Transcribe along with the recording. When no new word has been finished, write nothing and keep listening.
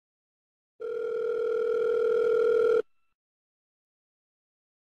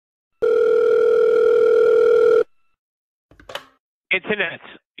Internet,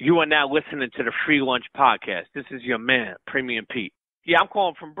 you are now listening to the Free Lunch Podcast. This is your man, Premium Pete. Yeah, I'm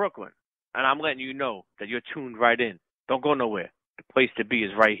calling from Brooklyn, and I'm letting you know that you're tuned right in. Don't go nowhere. The place to be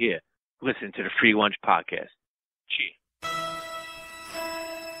is right here. Listen to the Free Lunch Podcast. Cheers.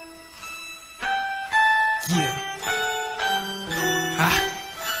 Yeah.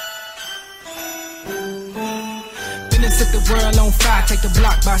 Set the world on fire, take the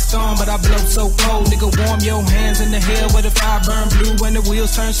block by storm, but I blow so cold. Nigga, warm your hands in the hell where the fire burn blue when the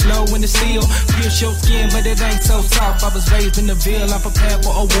wheels turn slow when the steel pierce your skin, but it ain't so soft. I was raised in the Ville, I'm prepared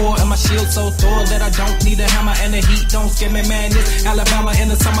for a war, and my shield so thorough that I don't need a hammer, and the heat don't scare me, man. This Alabama in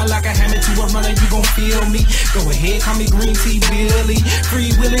the summer like a hammer to a runner, you gon' feel me. Go ahead, call me Green Tea Billy.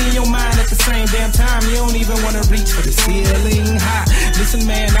 Free Willy in your mind at the same damn time, you don't even wanna reach for the ceiling high. Listen,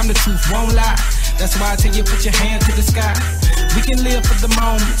 man, I'm the truth, won't lie. That's why I tell you, put your hand to the sky. We can live for the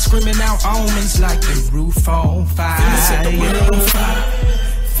moment, screaming out omens like the roof on fire. Set the world on fire.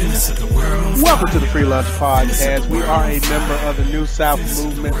 Set the world on fire. Welcome to the Free Lunch Podcast. We are a member of the New South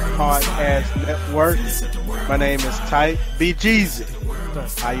Movement Podcast Network. My name is Type B Jeezy.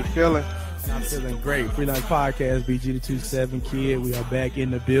 How you feeling? I'm feeling great. Free Lunch Podcast, BG the 27 Kid. We are back in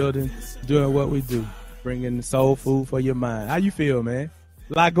the building, doing what we do, bringing soul food for your mind. How you feel, man?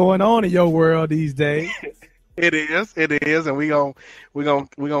 A lot going on in your world these days. It is, and we gonna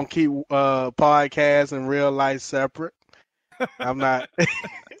keep podcasts and real life separate. I'm not,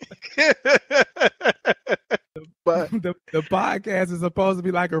 but the podcast is supposed to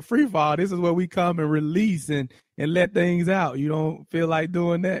be like a free fall. This is where we come and release and let things out. You don't feel like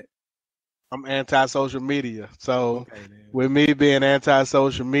doing that? I'm anti-social media, so with me being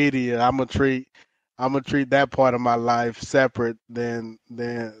anti-social media, I'm gonna treat that part of my life separate than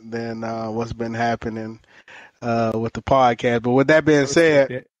what's been happening with the podcast. But with that being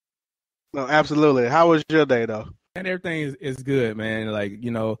said, no, absolutely. How was your day though? And everything is good, man. Like, you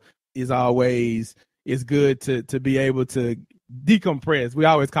know, it's good to be able to decompress. We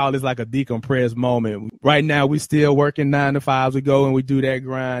always call this like a decompress moment. Right now, we still working 9 to 5s. We go and we do that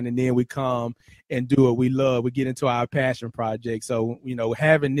grind, and then we come and do what we love. We get into our passion project. So, you know,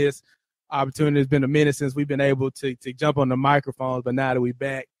 having this opportunity has been a minute since we've been able to jump on the microphones, but now that we're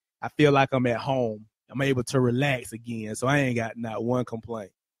back, I feel like I'm at home. I'm able to relax again, so I ain't got not one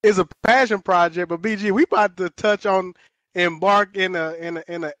complaint. It's a passion project, but BG, we about to touch on embark in a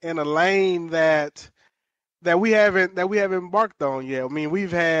lane that we haven't embarked on yet. I mean,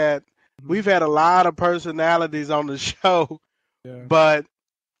 we've had a lot of personalities on the show, but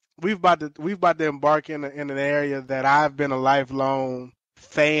we've about to embark in an area that I've been a lifelong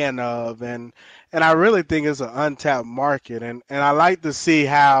fan of, and I really think it's an untapped market, and I like to see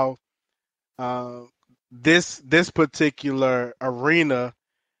how this particular arena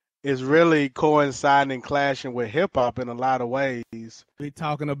is really coinciding and clashing with hip hop in a lot of ways. We're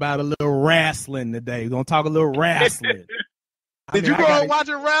talking about a little wrestling today. We're gonna talk a little wrestling. Did you go and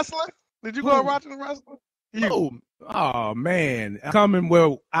watching wrestling? Did you go and watching wrestling? Oh man, coming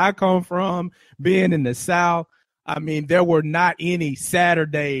where I come from, being in the South, I mean, there were not any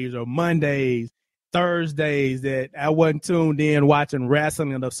Saturdays or Mondays, Thursdays that I wasn't tuned in watching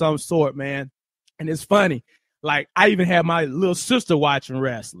wrestling of some sort, man. And it's funny, like I even had my little sister watching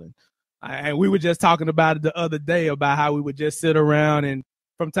wrestling. And we were just talking about it the other day about how we would just sit around and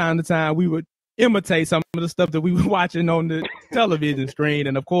from time to time we would imitate some of the stuff that we were watching on the television screen.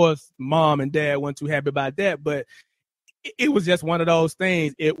 And of course, mom and dad weren't too happy about that, but it was just one of those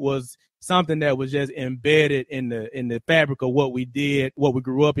things. It was something that was just embedded in the fabric of what we did, what we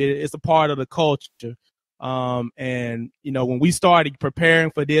grew up in. It's a part of the culture. And, you know, when we started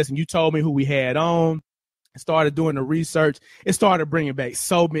preparing for this and you told me who we had on, started doing the research, it started bringing back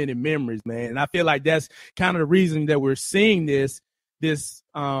so many memories, man. And I feel like that's kind of the reason that we're seeing this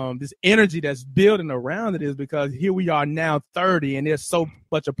energy that's building around it, is because here we are now 30 and there's so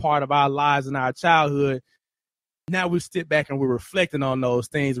much a part of our lives and our childhood. Now we sit back and we're reflecting on those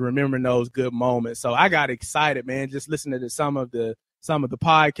things, remembering those good moments. So I got excited, man, just listening to some of the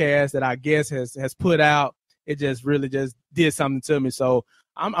podcasts that our guest has put out. It just really just did something to me. So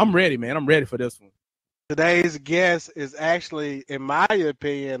I'm ready, man. I'm ready for this one. Today's guest is actually, in my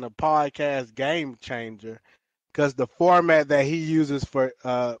opinion, a podcast game changer, because the format that he uses for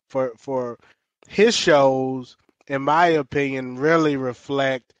his shows, in my opinion, really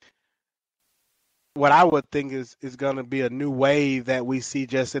reflect what I would think is going to be a new wave that we see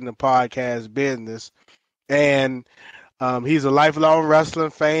just in the podcast business. And he's a lifelong wrestling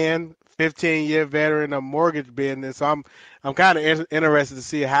fan, 15-year veteran of mortgage business. So I'm kind of interested to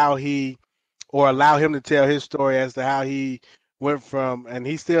see how he, or allow him to tell his story as to how he went from, and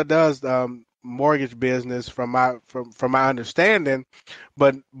he still does mortgage business from my understanding,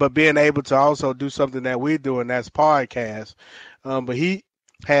 but being able to also do something that we do, and that's podcast. But he's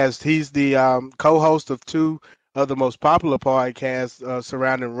the co-host of two of the most popular podcasts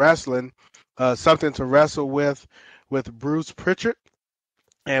surrounding wrestling, Something to Wrestle with Bruce Prichard,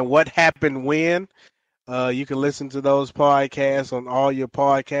 and What Happened When. You can listen to those podcasts on all your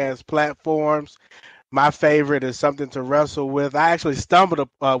podcast platforms. My favorite is Something to Wrestle with. I actually stumbled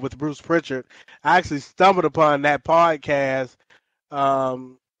with Bruce Prichard. I actually stumbled upon that podcast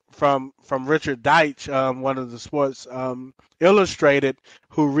from Richard Deitch, one of the Sports Illustrated,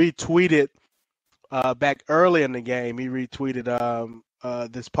 who retweeted back early in the game. He retweeted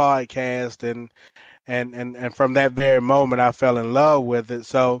this podcast, and from that very moment, I fell in love with it.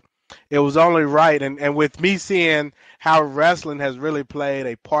 So it was only right, and with me seeing how wrestling has really played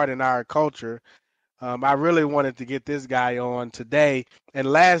a part in our culture. I really wanted to get this guy on today. And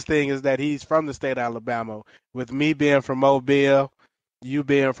last thing is that he's from the state of Alabama. With me being from Mobile, you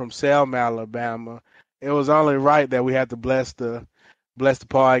being from Selma, Alabama, it was only right that we had to bless the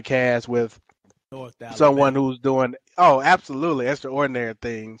podcast with someone who's doing absolutely extraordinary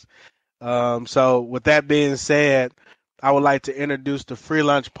things. So with that being said, I would like to introduce the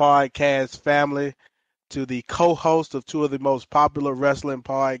FreeLunch podcast family to the co-host of two of the most popular wrestling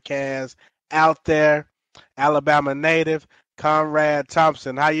podcasts out there, Alabama native, Conrad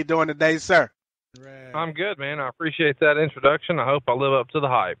Thompson. How you doing today, sir? I'm good, man. I appreciate that introduction. I hope I live up to the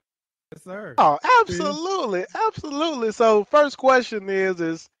hype. Yes, sir. Oh, absolutely. Absolutely. So first question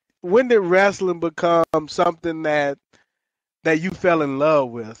is when did wrestling become something that you fell in love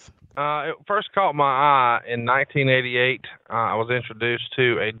with? It first caught my eye in 1988. I was introduced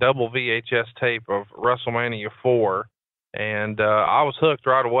to a double VHS tape of WrestleMania 4. And I was hooked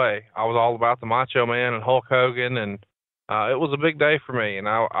right away. I was all about the Macho Man and Hulk Hogan, and it was a big day for me. And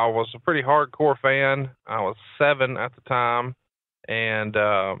I was a pretty hardcore fan. I was 7 at the time, and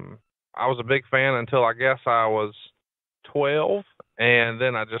I was a big fan until I guess I was 12. And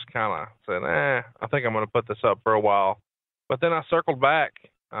then I just kind of said, I think I'm going to put this up for a while. But then I circled back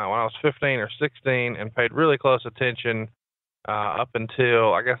when I was 15 or 16 and paid really close attention up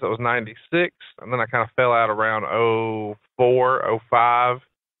until, I guess it was 96, and then I kind of fell out around 04, 05.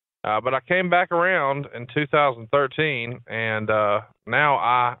 But I came back around in 2013, and now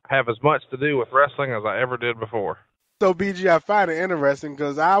I have as much to do with wrestling as I ever did before. So, BG, I find it interesting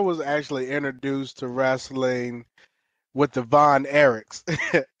because I was actually introduced to wrestling with the Von Erichs.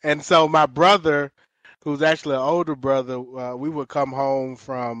 And so my brother, who's actually an older brother, we would come home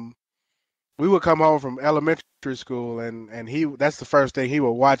from elementary school, and that's the first thing he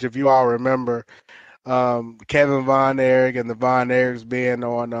would watch. If you all remember, Kevin Von Erich and the Von Erichs being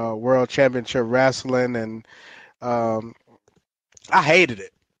on World Championship Wrestling, and I hated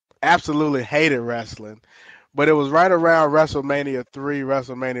it, absolutely hated wrestling. But it was right around WrestleMania 3,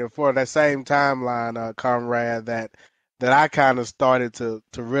 WrestleMania 4, that same timeline, Conrad, that I kind of started to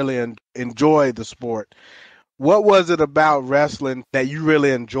really enjoy the sport. What was it about wrestling that you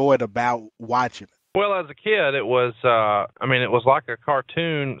really enjoyed about watching it? Well, as a kid, it was, it was like a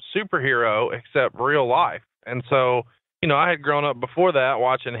cartoon superhero, except real life. And so, I had grown up before that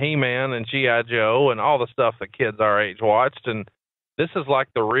watching He-Man and G.I. Joe and all the stuff that kids our age watched. And this is like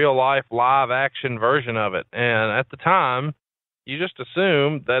the real life live action version of it. And at the time, you just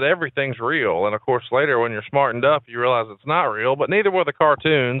assume that everything's real. And of course, later when you're smartened up, you realize it's not real, but neither were the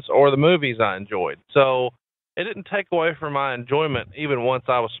cartoons or the movies I enjoyed. So it didn't take away from my enjoyment, even once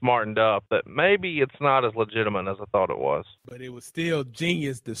I was smartened up, that maybe it's not as legitimate as I thought it was. But it was still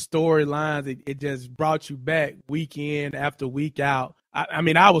genius. The storylines, it just brought you back week in after week out.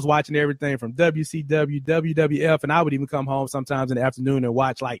 I was watching everything from WCW, WWF, and I would even come home sometimes in the afternoon and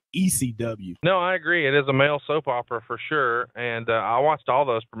watch like ECW. No, I agree. It is a male soap opera for sure. And I watched all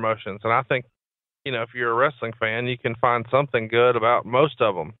those promotions. And I think, if you're a wrestling fan, you can find something good about most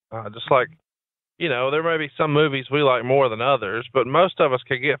of them. Just like, there may be some movies we like more than others, but most of us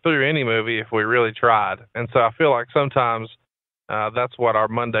could get through any movie if we really tried. And so I feel like sometimes that's what our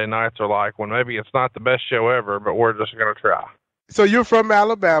Monday nights are like, when maybe it's not the best show ever, but we're just going to try. So you're from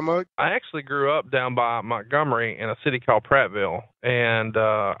Alabama. I actually grew up down by Montgomery in a city called Prattville. And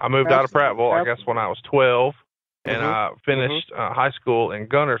I moved out of Prattville, I guess, when I was 12. And I finished high school in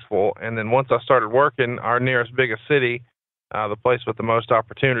Guntersville. And then once I started working, our nearest biggest city, the place with the most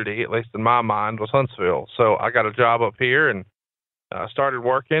opportunity, at least in my mind, was Huntsville. So I got a job up here and started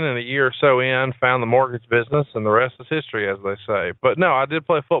working, and a year or so in, found the mortgage business, and the rest is history, as they say. But no, I did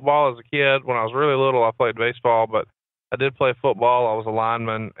play football as a kid. When I was really little, I played baseball, but I did play football. I was a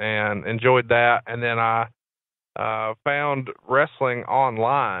lineman and enjoyed that. And then I found wrestling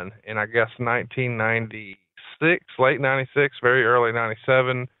online in, I guess, 1996, late 96, very early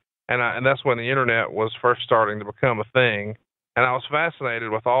 97. And that's when the internet was first starting to become a thing. And I was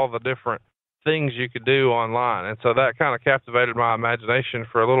fascinated with all the different things you could do online. And so that kind of captivated my imagination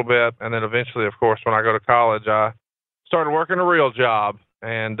for a little bit. And then eventually, of course, when I go to college, I started working a real job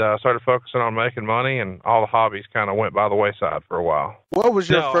and started focusing on making money, and all the hobbies kind of went by the wayside for a while. What was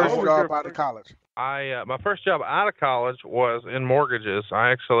your first job out of college? My first job out of college was in mortgages.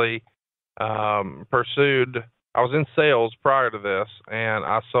 I actually I was in sales prior to this, and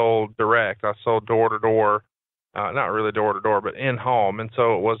I sold direct. I sold door-to-door, not really door-to-door, but in-home. And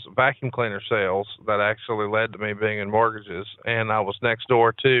so it was vacuum cleaner sales that actually led to me being in mortgages. And I was next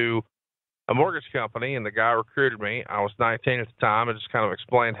door to a mortgage company, and the guy recruited me. I was 19 at the time and just kind of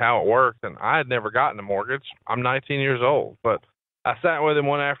explained how it worked. And I had never gotten a mortgage. I'm 19 years old. But I sat with him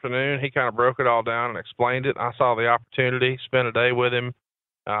one afternoon. He kind of broke it all down and explained it. I saw the opportunity, spent a day with him,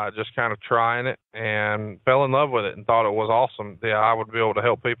 just kind of trying it, and fell in love with it and thought it was awesome. Yeah, I would be able to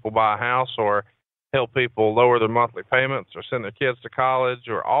help people buy a house or help people lower their monthly payments or send their kids to college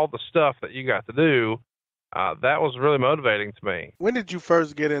or all the stuff that you got to do. That was really motivating to me. When did you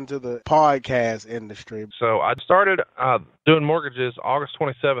first get into the podcast industry? So I started doing mortgages August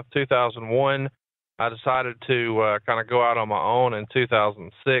 27th, 2001. I decided to kind of go out on my own in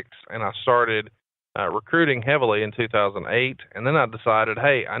 2006, and I started recruiting heavily in 2008. And then I decided,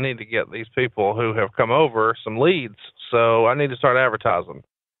 hey, I need to get these people who have come over some leads, so I need to start advertising.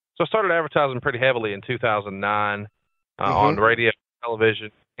 So I started advertising pretty heavily in 2009 on radio, television,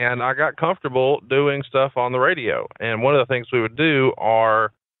 and I got comfortable doing stuff on the radio. And one of the things we would do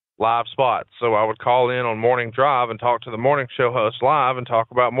are live spots. So I would call in on morning drive and talk to the morning show host live and talk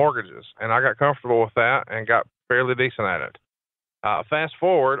about mortgages. And I got comfortable with that and got fairly decent at it. Fast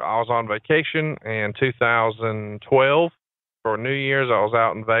forward, I was on vacation in 2012. For New Year's, I was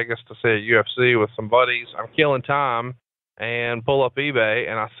out in Vegas to see a UFC with some buddies. I'm killing time and pull up eBay,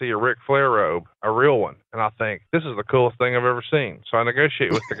 and I see a Ric Flair robe, a real one. And I think, this is the coolest thing I've ever seen. So I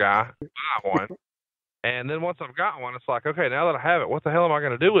negotiate with the guy, buy one. And then once I've got one, it's like, okay, now that I have it, what the hell am I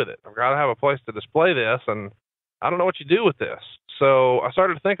going to do with it? I've got to have a place to display this, and I don't know what you do with this. So I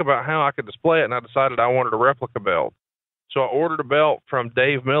started to think about how I could display it, and I decided I wanted a replica belt. So I ordered a belt from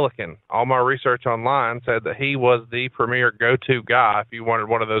Dave Milliken. All my research online said that he was the premier go-to guy if you wanted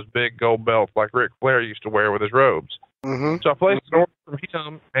one of those big gold belts like Ric Flair used to wear with his robes. So I placed an order from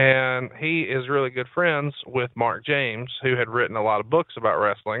him, and he is really good friends with Mark James, who had written a lot of books about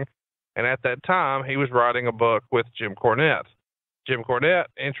wrestling. And at that time, he was writing a book with Jim Cornette. Jim Cornette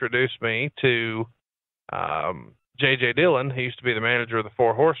introduced me to J.J. Dillon. He used to be the manager of the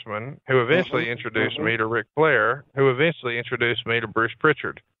Four Horsemen, who eventually introduced me to Ric Flair, who eventually introduced me to Bruce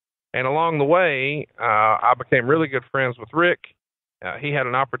Prichard. And along the way, I became really good friends with Rick. He had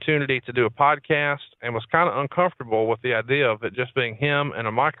an opportunity to do a podcast and was kind of uncomfortable with the idea of it just being him and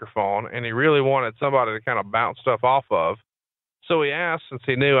a microphone, and he really wanted somebody to kind of bounce stuff off of. So he asked, since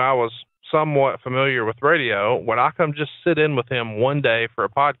he knew I was somewhat familiar with radio, would I come just sit in with him one day for a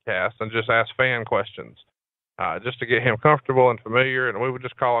podcast and just ask fan questions, just to get him comfortable and familiar, and we would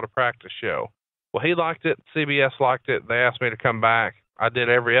just call it a practice show. Well, he liked it. CBS liked it. They asked me to come back. I did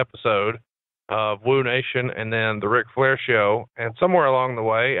every episode of Woo Nation and then the Ric Flair show, and somewhere along the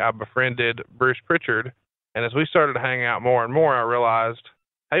way, I befriended Bruce Prichard, and as we started to hang out more and more, I realized,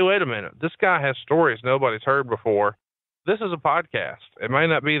 hey, wait a minute, this guy has stories nobody's heard before. This is a podcast. It may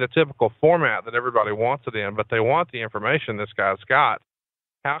not be the typical format that everybody wants it in, but they want the information this guy's got.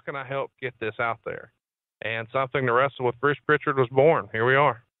 How can I help get this out there? And Something to Wrestle with Bruce Prichard was born. Here we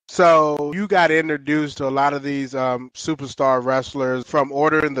are. So you got introduced to a lot of these superstar wrestlers from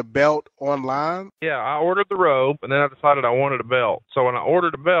ordering the belt online? Yeah, I ordered the robe, and then I decided I wanted a belt. So when I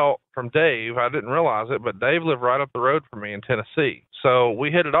ordered a belt from Dave, I didn't realize it, but Dave lived right up the road from me in Tennessee. So we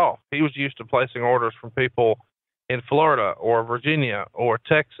hit it off. He was used to placing orders from people in Florida or Virginia or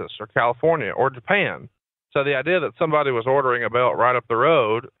Texas or California or Japan. So the idea that somebody was ordering a belt right up the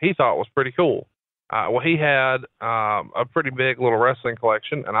road, he thought was pretty cool. Well, he had a pretty big little wrestling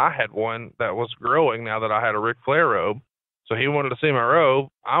collection, and I had one that was growing now that I had a Ric Flair robe. So he wanted to see my robe.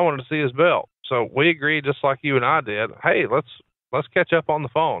 I wanted to see his belt. So we agreed, just like you and I did, hey, let's catch up on the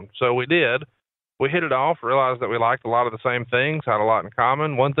phone. So we did. We hit it off, realized that we liked a lot of the same things, had a lot in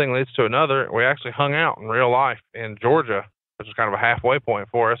common. One thing leads to another. We actually hung out in real life in Georgia, which is kind of a halfway point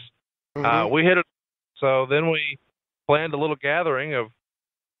for us. We hit it. So then we planned a little gathering of,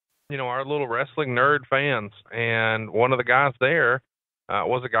 our little wrestling nerd fans. And one of the guys there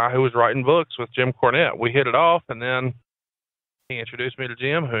was a guy who was writing books with Jim Cornette. We hit it off, and then he introduced me to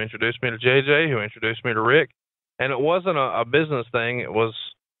Jim, who introduced me to JJ, who introduced me to Rick. And it wasn't a business thing. It was,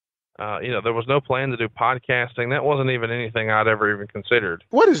 there was no plan to do podcasting. That wasn't even anything I'd ever even considered.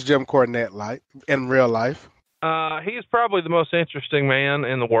 What is Jim Cornette like in real life? He's probably the most interesting man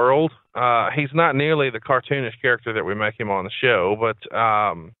in the world. He's not nearly the cartoonish character that we make him on the show, but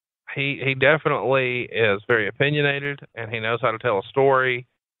he definitely is very opinionated, and he knows how to tell a story.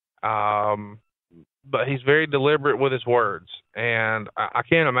 But he's very deliberate with his words, and I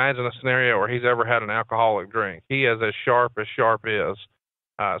can't imagine a scenario where he's ever had an alcoholic drink. He is as sharp is.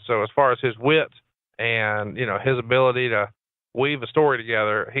 So as far as his wit and, his ability to weave a story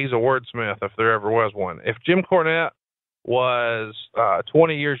together, he's a wordsmith if there ever was one. If Jim Cornette was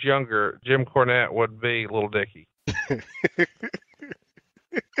 20 years younger, Jim Cornette would be Little Dicky.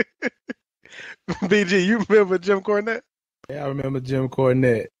 BG, you remember Jim Cornette? Yeah, I remember Jim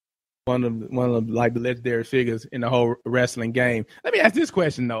Cornette. One of like the legendary figures in the whole wrestling game. Let me ask this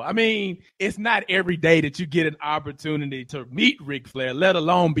question though. I mean, it's not every day that you get an opportunity to meet Ric Flair, let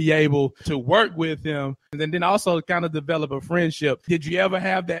alone be able to work with him, and then also kind of develop a friendship. Did you ever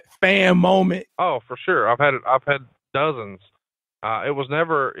have that fan moment? Oh, for sure. I've had dozens. It was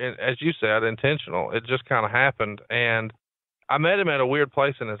never, as you said, intentional. It just kind of happened, and I met him at a weird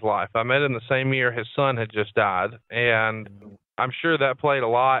place in his life. I met him the same year his son had just died, and I'm sure that played a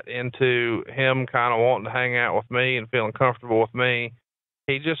lot into him kind of wanting to hang out with me and feeling comfortable with me.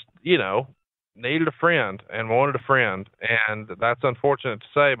 He just, needed a friend and wanted a friend. And that's unfortunate to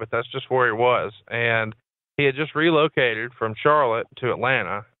say, but that's just where he was. And he had just relocated from Charlotte to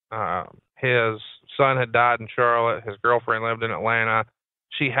Atlanta. His son had died in Charlotte. His girlfriend lived in Atlanta.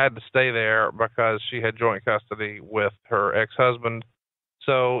 She had to stay there because she had joint custody with her ex-husband.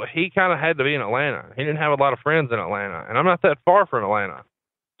 So he kind of had to be in Atlanta. He didn't have a lot of friends in Atlanta, and I'm not that far from Atlanta.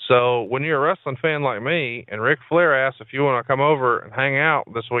 So when you're a wrestling fan like me, and Ric Flair asks if you want to come over and hang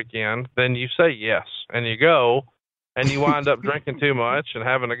out this weekend, then you say yes, and you go, and you wind up drinking too much and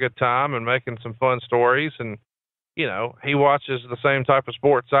having a good time and making some fun stories. And, he watches the same type of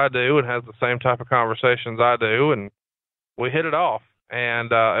sports I do and has the same type of conversations I do, and we hit it off.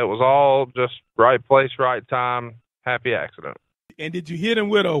 And it was all just right place, right time, happy accident. And did you hit him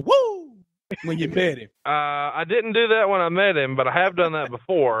with a woo when you met him? I didn't do that when I met him, but I have done that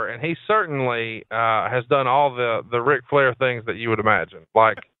before, and he certainly has done all the Ric Flair things that you would imagine.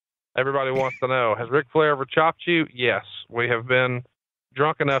 Like, everybody wants to know, has Ric Flair ever chopped you? Yes. We have been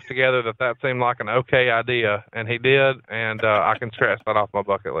drunk enough together that seemed like an okay idea, and he did, and I can scratch that off my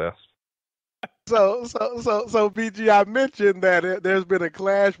bucket list. So BG, I mentioned that there's been a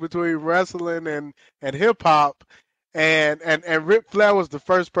clash between wrestling and hip hop. And Ric Flair was the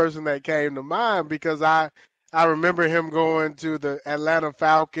first person that came to mind because I remember him going to the Atlanta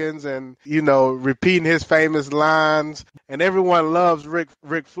Falcons and, repeating his famous lines. And everyone loves Ric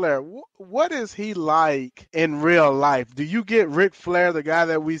Flair. What is he like in real life? Do you get Ric Flair, the guy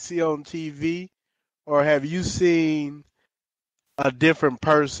that we see on TV, or have you seen a different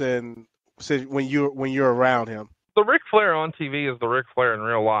person when you're around him? The Ric Flair on TV is the Ric Flair in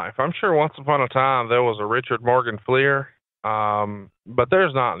real life. I'm sure once upon a time there was a Richard Morgan Flair, but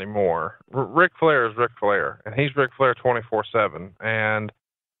there's not anymore. Ric Flair is Ric Flair, and he's Ric Flair 24/7. And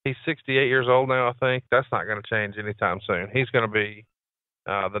he's 68 years old now, I think. That's not going to change anytime soon. He's going to be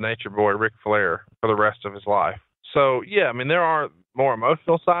the nature boy Ric Flair for the rest of his life. So, yeah, I mean, there are more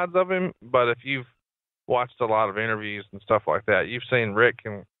emotional sides of him, but if you've watched a lot of interviews and stuff like that, you've seen Rick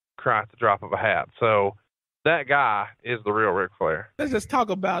can cry at the drop of a hat. So that guy is the real Ric Flair. Let's just talk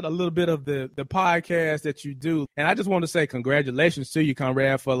about a little bit of the podcast that you do. And I just want to say congratulations to you,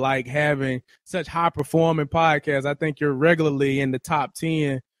 Conrad, for having such high performing podcasts. I think you're regularly in the top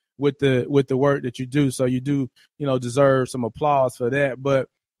 10 with the work that you do. So you do, deserve some applause for that. But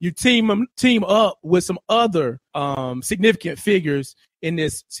you team up with some other significant figures in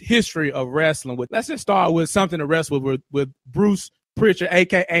this history of wrestling. Let's just start with something to wrestle with Bruce Prichard,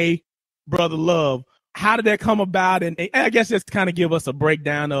 a.k.a. Brother Love. How did that come about? And I guess just kind of give us a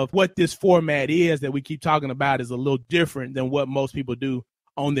breakdown of what this format is that we keep talking about is a little different than what most people do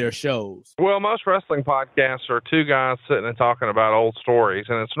on their shows. Well, most wrestling podcasts are two guys sitting and talking about old stories,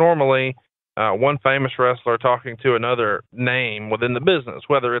 and it's normally one famous wrestler talking to another name within the business,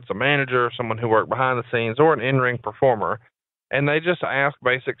 whether it's a manager, someone who worked behind the scenes, or an in-ring performer, and they just ask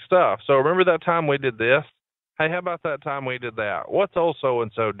basic stuff. So remember that time we did this? Hey, how about that time we did that? What's old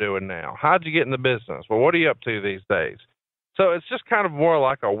so-and-so doing now? How'd you get in the business? Well, what are you up to these days? So it's just kind of more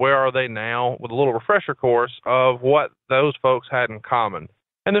like a where are they now with a little refresher course of what those folks had in common.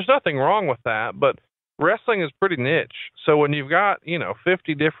 And there's nothing wrong with that, but wrestling is pretty niche. So when you've got,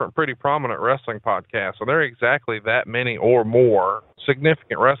 50 different pretty prominent wrestling podcasts, and there are exactly that many or more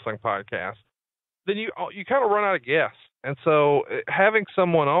significant wrestling podcasts, then you kind of run out of guests. And so having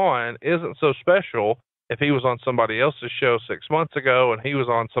someone on isn't so special if he was on somebody else's show 6 months ago and he was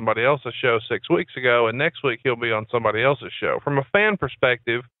on somebody else's show 6 weeks ago and next week he'll be on somebody else's show. From a fan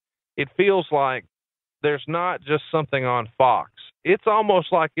perspective, it feels like there's not just something on Fox. It's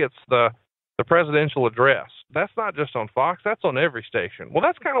almost like it's the presidential address. That's not just on Fox, that's on every station. Well,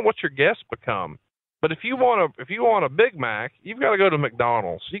 that's kind of what your guests become. But if you want a Big Mac, you've got to go to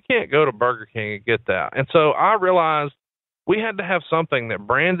McDonald's. You can't go to Burger King and get that. And so I realized we had to have something that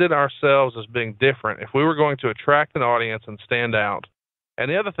branded ourselves as being different if we were going to attract an audience and stand out.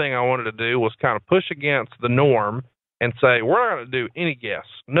 And the other thing I wanted to do was kind of push against the norm and say, we're not going to do any guests,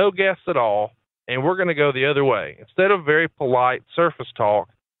 no guests at all, and we're going to go the other way. Instead of very polite surface talk,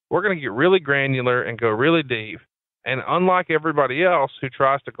 we're going to get really granular and go really deep. And unlike everybody else who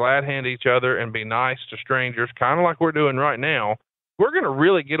tries to glad hand each other and be nice to strangers, kind of like we're doing right now, we're going to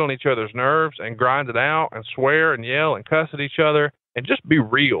really get on each other's nerves and grind it out and swear and yell and cuss at each other and just be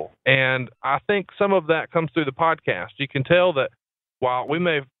real. And I think some of that comes through the podcast. You can tell that while we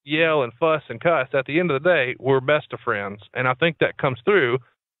may yell and fuss and cuss, at the end of the day, we're best of friends. And I think that comes through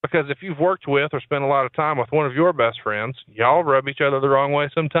because if you've worked with or spent a lot of time with one of your best friends, y'all rub each other the wrong way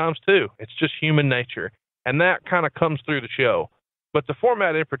sometimes too. It's just human nature. And that kind of comes through the show. But the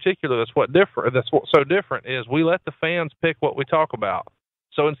format in particular, that's what's so different is we let the fans pick what we talk about.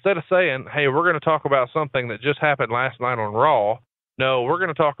 So instead of saying, hey, we're going to talk about something that just happened last night on Raw, no, we're going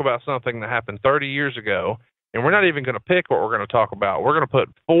to talk about something that happened 30 years ago, and we're not even going to pick what we're going to talk about. We're going to put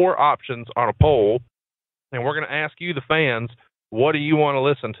 4 options on a poll, and we're going to ask you, the fans, what do you want to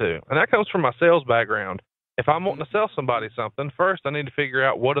listen to? And that comes from my sales background. If I'm wanting to sell somebody something, first I need to figure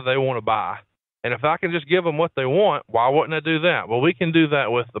out what do they want to buy. And if I can just give them what they want, why wouldn't I do that? Well, we can do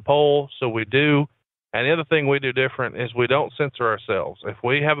that with the poll, so we do. And the other thing we do different is we don't censor ourselves. If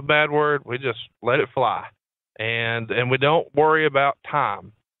we have a bad word, we just let it fly. And we don't worry about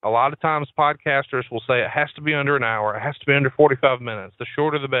time. A lot of times podcasters will say it has to be under an hour. It has to be under 45 minutes. The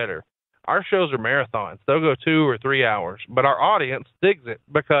shorter, the better. Our shows are marathons. They'll go 2 or 3 hours. But our audience digs it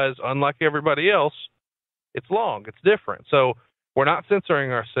because, unlike everybody else, it's long. It's different. So we're not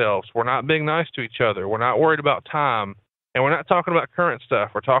censoring ourselves. We're not being nice to each other. We're not worried about time. And we're not talking about current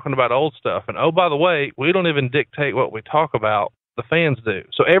stuff. We're talking about old stuff. And, oh, by the way, we don't even dictate what we talk about. The fans do.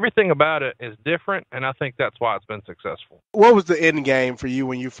 So everything about it is different, and I think that's why it's been successful. What was the end game for you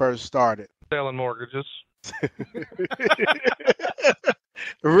when you first started? Selling mortgages.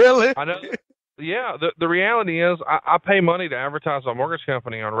 Really? I know. Yeah, the reality is I pay money to advertise on mortgage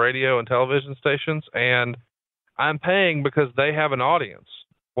company on radio and television stations, and I'm paying because they have an audience.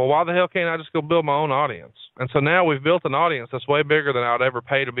 Well, why the hell can't I just go build my own audience? And so now we've built an audience that's way bigger than I would ever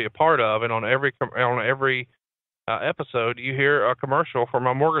pay to be a part of, and on every episode, you hear a commercial for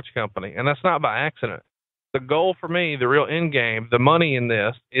my mortgage company, and that's not by accident. The goal for me, the real end game, the money in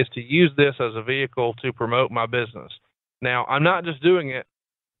this, is to use this as a vehicle to promote my business. Now, I'm not just doing it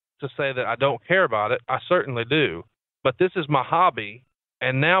to say that I don't care about it. I certainly do. But this is my hobby,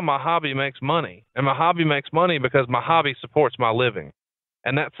 and now my hobby makes money. And my hobby makes money because my hobby supports my living.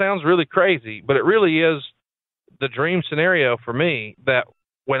 And that sounds really crazy, but it really is the dream scenario for me, that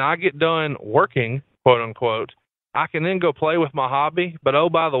when I get done working, quote unquote, I can then go play with my hobby. But, oh,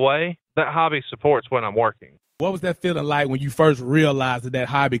 by the way, that hobby supports when I'm working. What was that feeling like when you first realized that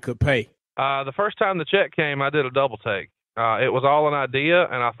hobby could pay? The first time the check came, I did a double take. It was all an idea,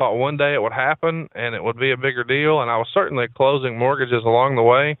 and I thought one day it would happen, and it would be a bigger deal, and I was certainly closing mortgages along the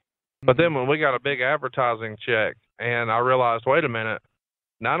way. But then when we got a big advertising check, and I realized, wait a minute,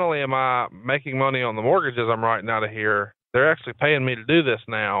 not only am I making money on the mortgages I'm writing out of here, they're actually paying me to do this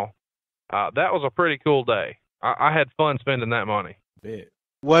now. That was a pretty cool day. I had fun spending that money.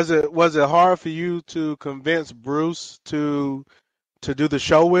 Was it hard for you to convince Bruce to do the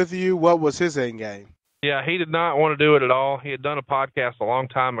show with you? What was his end game? Yeah, he did not want to do it at all. He had done a podcast a long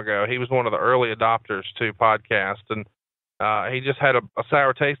time ago. He was one of the early adopters to podcasts, and he just had a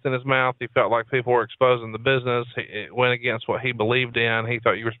sour taste in his mouth. He felt like people were exposing the business. It went against what he believed in. He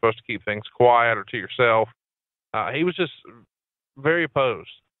thought you were supposed to keep things quiet or to yourself. He was just very opposed.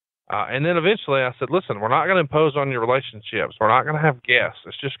 And then eventually I said, listen, we're not going to impose on your relationships. We're not going to have guests.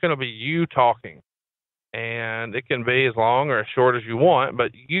 It's just going to be you talking. And it can be as long or as short as you want,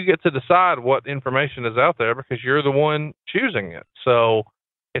 but you get to decide what information is out there because you're the one choosing it. So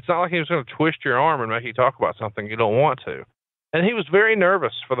it's not like he was going to twist your arm and make you talk about something you don't want to. And he was very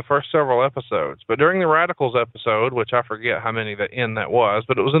nervous for the first several episodes. But during the Radicals episode, which I forget how many that was,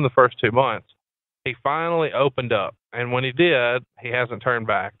 but it was in the first 2 months, he finally opened up. And when he did, he hasn't turned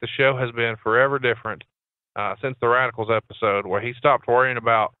back. The show has been forever different since the Radicals episode, where he stopped worrying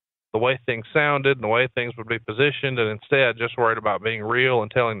about the way things sounded and the way things would be positioned, and instead just worried about being real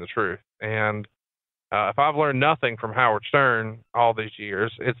and telling the truth. And if I've learned nothing from Howard Stern all these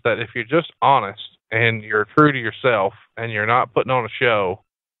years, it's that if you're just honest and you're true to yourself and you're not putting on a show,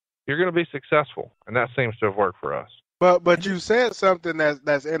 you're going to be successful. And that seems to have worked for us. But you said something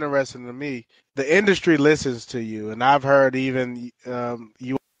that's interesting to me. The industry listens to you, and I've heard even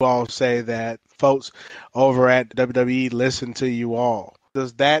you all say that folks over at WWE listen to you all.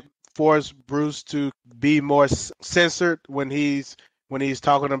 Does that force Bruce to be more censored when he's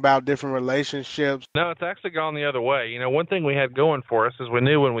talking about different relationships? No, it's actually gone the other way. You know, one thing we had going for us is we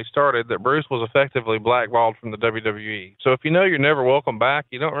knew when we started that Bruce was effectively blackballed from the WWE. So if you know you're never welcome back,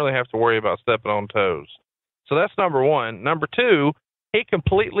 you don't really have to worry about stepping on toes. So that's number one. Number two, he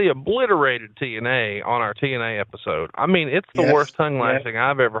completely obliterated TNA on our TNA episode. I mean, it's the worst tongue lashing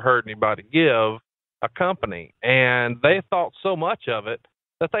I've ever heard anybody give a company. And they thought so much of it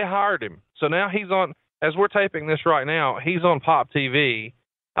that they hired him. So now he's on, as we're taping this right now, he's on Pop TV,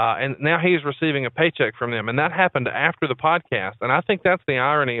 and now he's receiving a paycheck from them. And that happened after the podcast. And I think that's the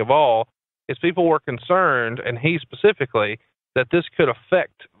irony of all, is people were concerned, and he specifically, that this could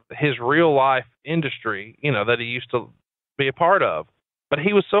affect his real life industry, you know, that he used to be a part of. But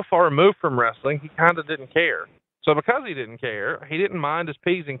he was so far removed from wrestling, he kind of didn't care. So because he didn't care, he didn't mind his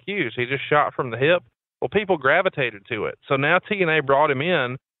P's and Q's. He just shot from the hip. Well, people gravitated to it. So now TNA brought him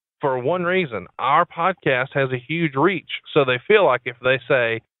in for one reason. Our podcast has a huge reach. So they feel like if they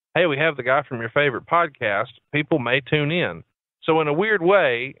say, hey, we have the guy from your favorite podcast, people may tune in. So in a weird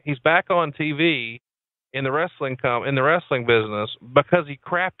way, he's back on TV in the wrestling business because he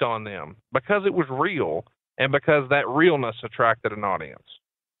crapped on them, because it was real, and because that realness attracted an audience.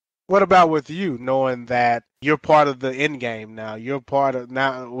 What about with you, knowing that you're part of the end game now? You're part of,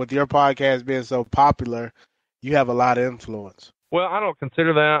 now with your podcast being so popular, you have a lot of influence. Well, I don't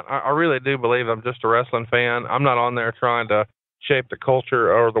consider that. I really do believe I'm just a wrestling fan. I'm not on there trying to shape the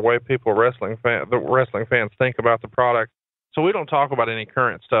culture or the way the wrestling fans think about the product. So we don't talk about any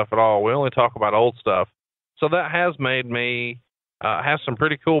current stuff at all. We only talk about old stuff. So that has made me have some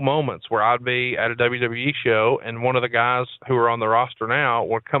pretty cool moments where I'd be at a WWE show and one of the guys who are on the roster now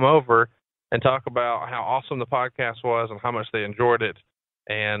would come over and talk about how awesome the podcast was and how much they enjoyed it.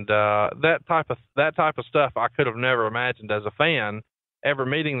 And that type of stuff I could have never imagined as a fan ever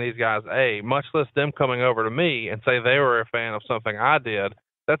meeting these guys, much less them coming over to me and say they were a fan of something I did.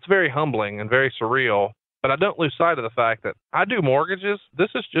 That's very humbling and very surreal. But I don't lose sight of the fact that I do mortgages. This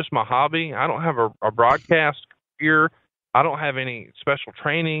is just my hobby. I don't have a broadcast career. I don't have any special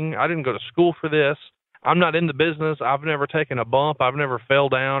training. I didn't go to school for this. I'm not in the business. I've never taken a bump. I've never fell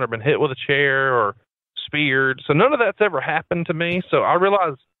down or been hit with a chair or speared. So none of that's ever happened to me. So I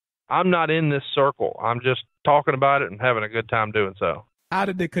realize I'm not in this circle. I'm just talking about it and having a good time doing so. How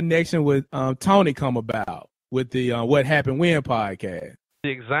did the connection with Tony come about with the What Happened When podcast? The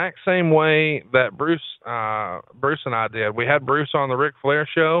exact same way that Bruce and I did. We had Bruce on the Ric Flair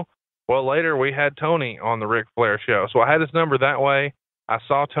show. Well, later we had Tony on the Ric Flair show. So I had his number that way. I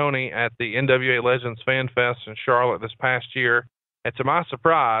saw Tony at the NWA Legends Fan Fest in Charlotte this past year. And to my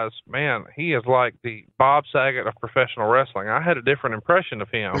surprise, man, he is like the Bob Saget of professional wrestling. I had a different impression of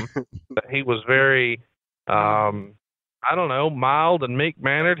him. That he was very, mild and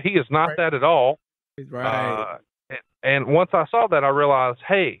meek-mannered. He is not that at all. Right. And once I saw that, I realized,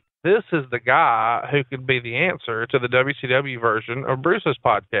 hey, this is the guy who could be the answer to the WCW version of Bruce's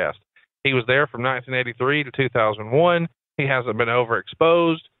podcast. He was there from 1983 to 2001. He hasn't been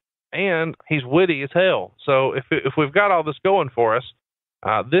overexposed, and he's witty as hell. So if we've got all this going for us,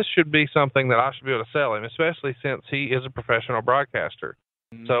 this should be something that I should be able to sell him, especially since he is a professional broadcaster.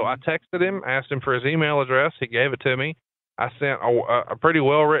 Mm-hmm. So I texted him, asked him for his email address. He gave it to me. I sent a pretty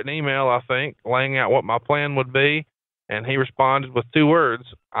well-written email, I think, laying out what my plan would be. And he responded with 2 words,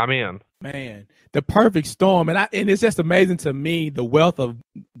 I'm in. Man, the perfect storm. And it's just amazing to me, just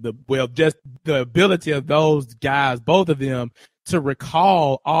the ability of those guys, both of them, to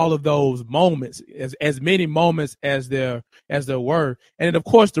recall all of those moments, as many moments as there were. And of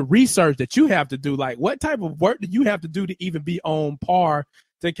course, the research that you have to do, like what type of work do you have to do to even be on par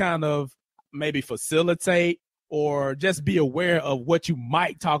to kind of maybe facilitate or just be aware of what you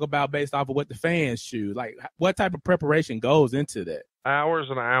might talk about based off of what the fans choose? Like, what type of preparation goes into that? Hours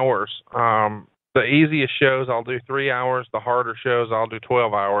and hours. The easiest shows, I'll do 3 hours. The harder shows, I'll do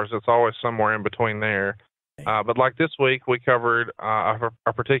 12 hours. It's always somewhere in between there. But like this week, we covered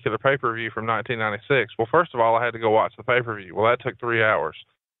a particular pay-per-view from 1996. Well, first of all, I had to go watch the pay-per-view. Well, that took 3 hours.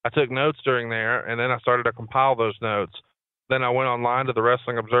 I took notes during there, and then I started to compile those notes. Then I went online to the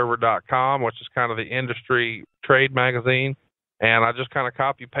WrestlingObserver.com, which is kind of the industry trade magazine, And I just kind of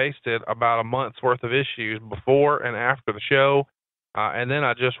copy-pasted about a month's worth of issues before and after the show. And then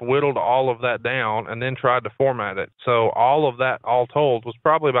I just whittled all of that down and then tried to format it. So all of that, all told, was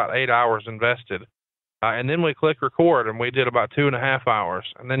probably about 8 hours invested. And then we click record, and we did about 2.5 hours.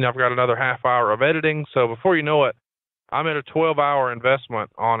 And then I've got another half hour of editing. So before you know it, I'm at a 12-hour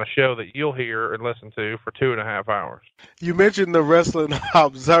investment on a show that you'll hear and listen to for 2.5 hours. You mentioned the Wrestling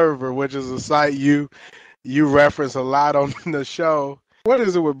Observer, which is a site you reference a lot on the show. What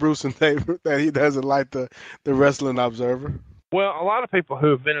is it with Bruce and Dave that he doesn't like the Wrestling Observer? Well, a lot of people who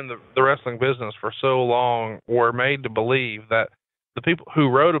have been in the wrestling business for so long were made to believe that the people who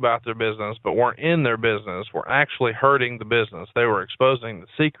wrote about their business but weren't in their business were actually hurting the business. They were exposing the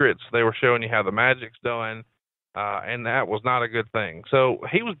secrets. They were showing you how the magic's done, and that was not a good thing. So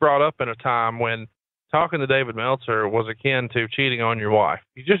he was brought up in a time when talking to David Meltzer was akin to cheating on your wife.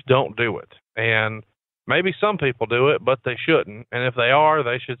 You just don't do it. And maybe some people do it, but they shouldn't. And if they are,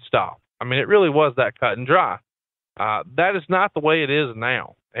 they should stop. I mean, it really was that cut and dry. That is not the way it is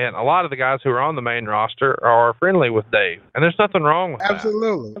now. And a lot of the guys who are on the main roster are friendly with Dave. And there's nothing wrong with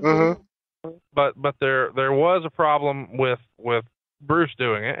Absolutely. that. Mm-hmm. But there was a problem with Bruce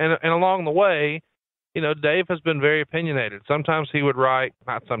doing it. And along the way, you know, Dave has been very opinionated. Sometimes he would write,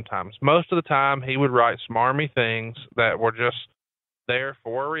 not sometimes, most of the time he would write smarmy things that were just there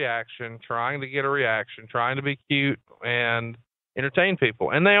for a reaction, trying to get a reaction, trying to be cute and entertain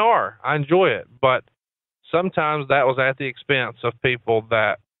people. And they are. I enjoy it. But sometimes that was at the expense of people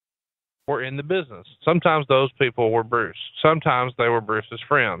that were in the business. Sometimes those people were Bruce. Sometimes they were Bruce's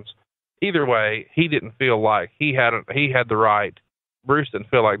friends. Either way, he didn't feel like he had the right. Bruce didn't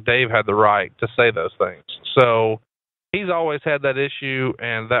feel like Dave had the right to say those things. So he's always had that issue,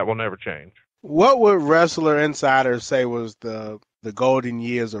 and that will never change. What would Wrestler Insiders say was the golden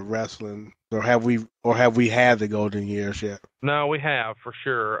years of wrestling, or have we had the golden years yet? No, we have, for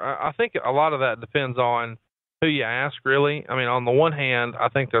sure. I think a lot of that depends on who you ask, really. I mean, on the one hand, I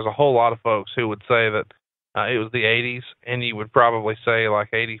think there's a whole lot of folks who would say that it was the 80s, and you would probably say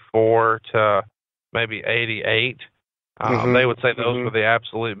like 84 to maybe 88. They would say those were the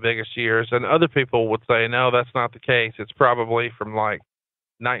absolute biggest years. And other people would say, no, that's not the case. It's probably from like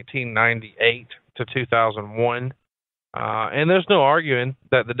 1998 to 2001. And there's no arguing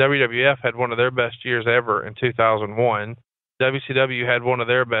that the WWF had one of their best years ever in 2001. WCW had one of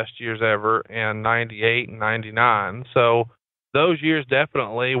their best years ever in 98 and 99. So those years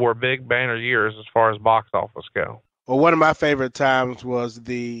definitely were big banner years as far as box office go. Well, one of my favorite times was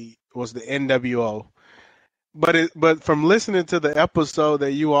the NWO. But from listening to the episode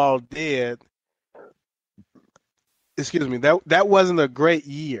that you all did, excuse me, that wasn't a great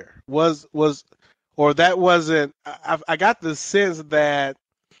year. That wasn't. I got the sense that,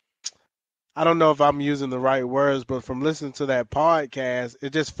 I don't know if I'm using the right words, but from listening to that podcast,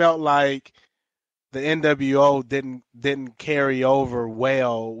 it just felt like the NWO didn't carry over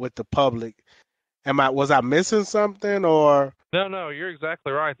well with the public. Was I missing something, or? No, you're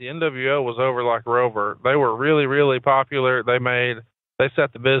exactly right. The NWO was over like Rover. They were really, really popular. They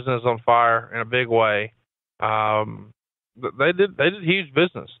set the business on fire in a big way. They did huge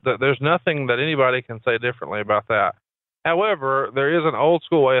business. There's nothing that anybody can say differently about that. However, there is an old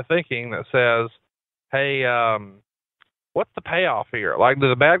school way of thinking that says, hey, what's the payoff here? Like, do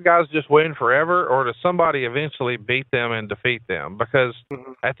the bad guys just win forever, or does somebody eventually beat them and defeat them? Because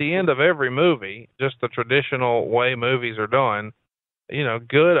at the end of every movie, just the traditional way movies are done, you know,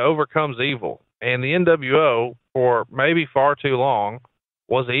 good overcomes evil. And the NWO, for maybe far too long,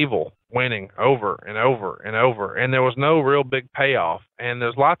 was evil, winning over and over and over. And there was no real big payoff. And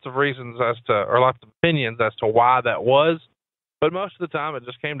there's lots of reasons lots of opinions as to why that was. But most of the time, it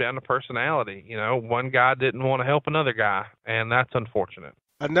just came down to personality. You know, one guy didn't want to help another guy, and that's unfortunate.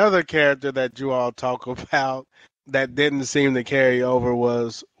 Another character that you all talk about that didn't seem to carry over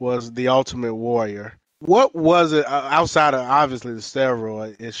was the Ultimate Warrior. What was it, outside of obviously the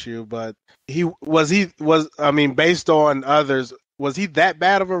steroid issue, but based on others, was he that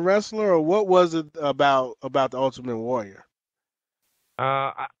bad of a wrestler, or what was it about the Ultimate Warrior?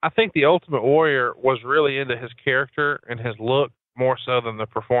 I think the Ultimate Warrior was really into his character and his look more so than the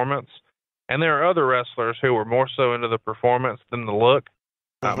performance. And there are other wrestlers who were more so into the performance than the look.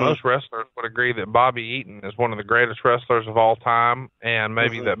 Most wrestlers would agree that Bobby Eaton is one of the greatest wrestlers of all time, and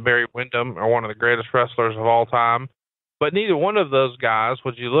maybe that Barry Windham are one of the greatest wrestlers of all time. But neither one of those guys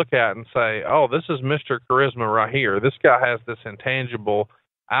would you look at and say, oh, this is Mr. Charisma right here. This guy has this intangible.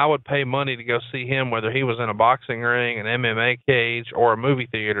 I would pay money to go see him, whether he was in a boxing ring, an MMA cage, or a movie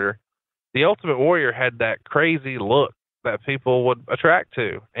theater. The Ultimate Warrior had that crazy look that people would attract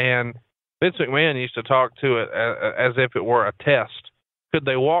to. And Vince McMahon used to talk to it as if it were a test. Could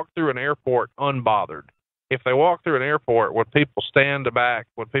they walk through an airport unbothered? If they walk through an airport, would people stand back?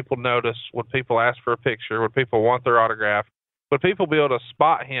 Would people notice? Would people ask for a picture? Would people want their autograph? Would people be able to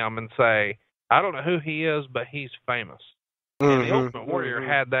spot him and say, I don't know who he is, but he's famous? And the Ultimate Warrior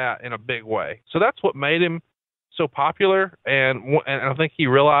had that in a big way. So that's what made him so popular. And I think he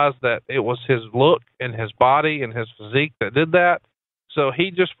realized that it was his look and his body and his physique that did that. So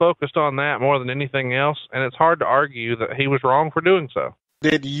he just focused on that more than anything else. And it's hard to argue that he was wrong for doing so.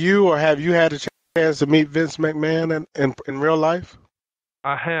 Did you or have you had a chance to meet Vince McMahon in real life?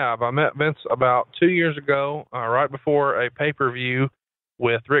 I have. I met Vince about 2 years ago, right before a pay-per-view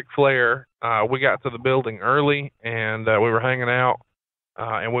with Ric Flair. We got to the building early, and we were hanging out,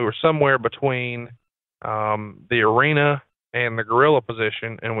 and we were somewhere between the arena and the gorilla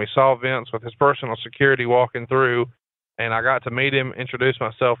position, and we saw Vince with his personal security walking through, and I got to meet him, introduce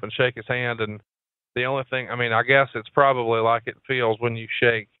myself, and shake his hand. And the only thing, I mean, I guess it's probably like it feels when you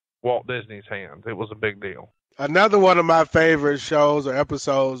shake Walt Disney's hand. It was a big deal. Another one of my favorite shows or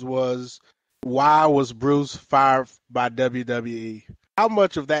episodes was Why Was Bruce Fired by WWE? How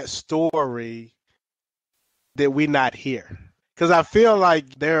much of that story did we not hear? Because I feel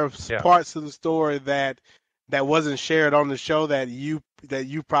like there are parts of the story that wasn't shared on the show that you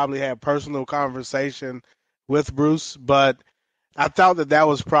probably had personal conversation with Bruce, but I thought that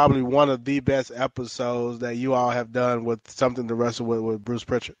was probably one of the best episodes that you all have done with Something to Wrestle with Bruce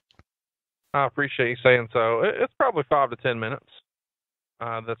Prichard. I appreciate you saying so. It's probably 5 to 10 minutes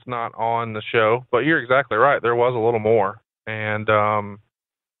that's not on the show, but you're exactly right. There was a little more, and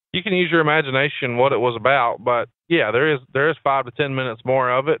you can use your imagination what it was about. But yeah, there is 5 to 10 minutes more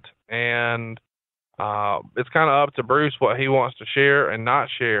of it, and it's kind of up to Bruce what he wants to share and not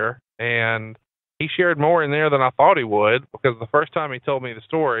share. And he shared more in there than I thought he would, because the first time he told me the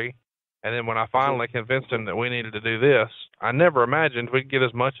story, and then when I finally convinced him that we needed to do this, I never imagined we'd get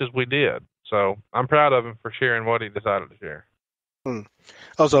as much as we did. So I'm proud of him for sharing what he decided to share.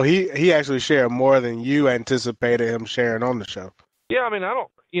 Oh, so he actually shared more than you anticipated him sharing on the show. Yeah, I mean, I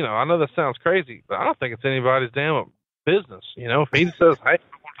know that sounds crazy, but I don't think it's anybody's damn business. If he says, hey, I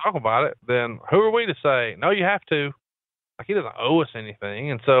want to talk about it, then who are we to say, no, you have to? Like, he doesn't owe us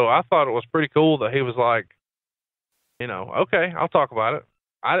anything. And so I thought it was pretty cool that he was like, okay, I'll talk about it.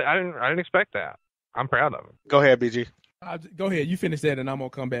 I didn't expect that. I'm proud of him. Go ahead, BG. Go ahead. You finish that, and I'm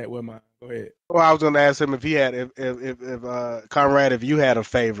gonna come back with mine. Go ahead. Well, I was gonna ask him if he had, if Conrad, if you had a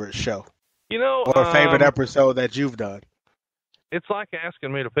favorite show, or a favorite episode that you've done. It's like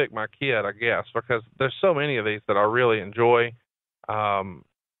asking me to pick my kid, I guess, because there's so many of these that I really enjoy.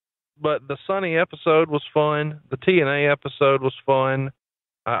 But the Sunny episode was fun. The TNA episode was fun.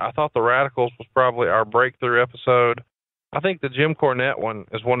 I thought the Radicals was probably our breakthrough episode. I think the Jim Cornette one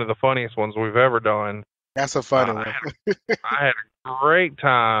is one of the funniest ones we've ever done. That's a funny one. I had a great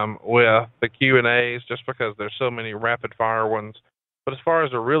time with the Q&As just because there's so many rapid fire ones. But as far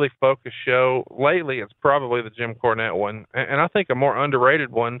as a really focused show, lately it's probably the Jim Cornette one. And I think a more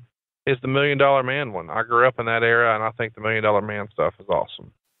underrated one is the $1 Million Man one. I grew up in that era, and I think the $1 Million Man stuff is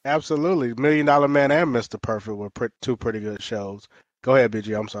awesome. Absolutely. $1 Million Man and Mr. Perfect were two pretty good shows. Go ahead,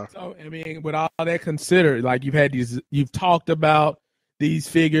 BG. I'm sorry. So, I mean, with all that considered, like you've talked about these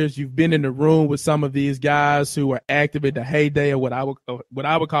figures, you've been in the room with some of these guys who are active in the heyday, or what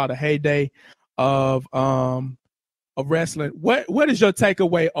I would call the heyday of wrestling. What is your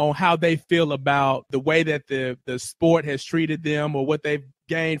takeaway on how they feel about the way that the sport has treated them, or what they've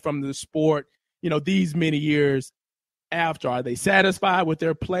gained from the sport, these many years after? Are they satisfied with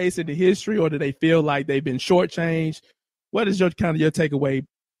their place in the history, or do they feel like they've been shortchanged? What is your takeaway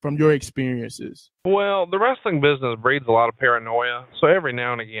from your experiences? Well, the wrestling business breeds a lot of paranoia. So every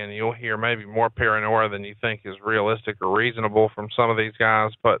now and again, you'll hear maybe more paranoia than you think is realistic or reasonable from some of these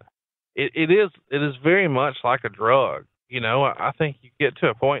guys. But it is very much like a drug. I think you get to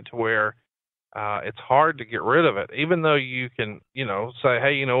a point to where it's hard to get rid of it, even though you can, say,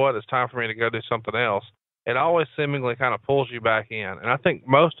 hey, you know what, it's time for me to go do something else. It always seemingly kind of pulls you back in. And I think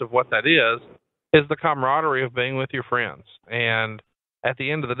most of what that is the camaraderie of being with your friends. And at the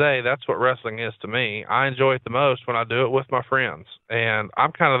end of the day, that's what wrestling is to me. I enjoy it the most when I do it with my friends. And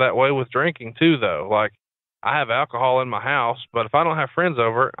I'm kind of that way with drinking too, though. Like, I have alcohol in my house, but if I don't have friends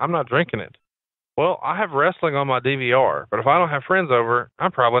over, I'm not drinking it. Well, I have wrestling on my DVR, but if I don't have friends over,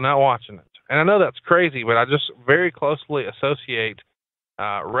 I'm probably not watching it. And I know that's crazy, but I just very closely associate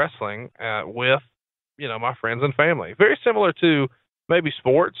wrestling with, my friends and family. Very similar to maybe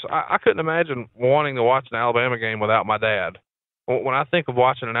sports. I couldn't imagine wanting to watch an Alabama game without my dad. When I think of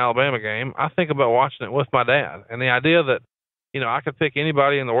watching an Alabama game, I think about watching it with my dad. And the idea that I could pick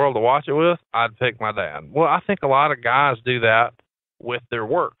anybody in the world to watch it with, I'd pick my dad. Well, I think a lot of guys do that with their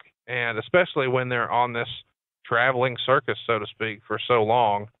work, and especially when they're on this traveling circus, so to speak, for so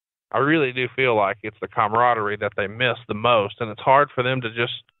long. I really do feel like it's the camaraderie that they miss the most, and it's hard for them to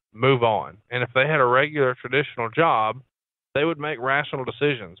just move on. And if they had a regular traditional job, they would make rational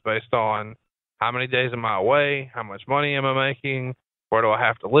decisions based on how many days am I away, how much money am I making, where do I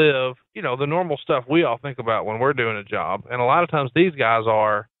have to live, the normal stuff we all think about when we're doing a job. And a lot of times these guys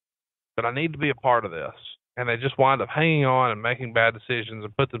are, but I need to be a part of this. And they just wind up hanging on and making bad decisions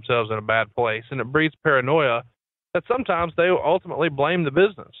and put themselves in a bad place. And it breeds paranoia that sometimes they ultimately blame the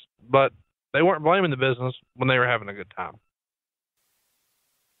business, but they weren't blaming the business when they were having a good time.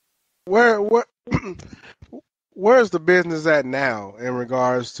 Where's the business at now in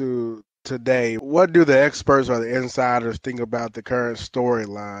regards to today? What do the experts or the insiders think about the current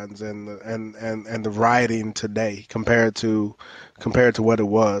storylines and the writing today compared to what it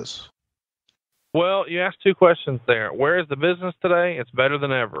was? Well, you asked two questions there. Where is the business today? It's better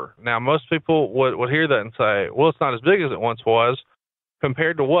than ever. Now, most people would hear that and say, well, it's not as big as it once was.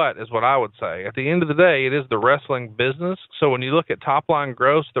 Compared to what is what I would say. At the end of the day, it is the wrestling business. So when you look at top-line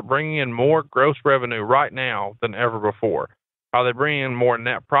gross, they're bringing in more gross revenue right now than ever before. Are they bringing in more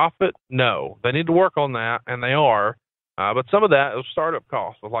net profit? No. They need to work on that, and they are. But some of that is startup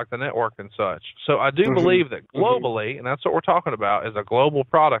costs, like the network and such. So I do believe that globally, and that's what we're talking about, is a global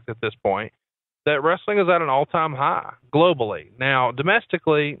product at this point, that wrestling is at an all-time high globally. Now,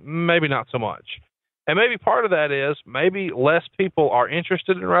 domestically, maybe not so much. And maybe part of that is maybe less people are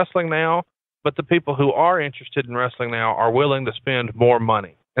interested in wrestling now, but the people who are interested in wrestling now are willing to spend more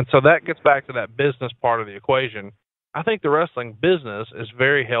money. And so that gets back to that business part of the equation. I think the wrestling business is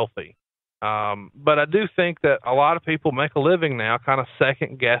very healthy. But I do think that a lot of people make a living now kind of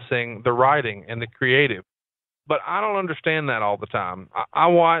second-guessing the writing and the creative. But I don't understand that all the time. I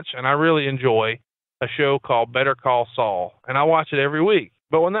watch, and I really enjoy, a show called Better Call Saul, and I watch it every week.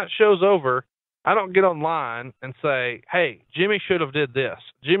 But when that show's over, I don't get online and say, hey, Jimmy should have did this.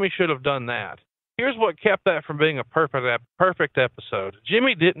 Jimmy should have done that. Here's what kept that from being a perfect episode.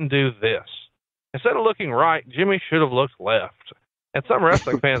 Jimmy didn't do this. Instead of looking right, Jimmy should have looked left. And some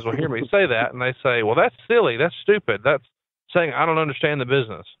wrestling fans will hear me say that, and they say, well, that's silly. That's stupid. That's saying I don't understand the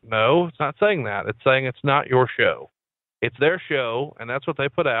business. No, it's not saying that. It's saying it's not your show. It's their show, and that's what they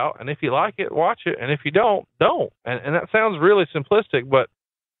put out. And if you like it, watch it. And if you don't, don't. And that sounds really simplistic, but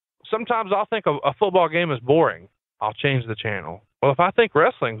sometimes I'll think a football game is boring. I'll change the channel. Well, if I think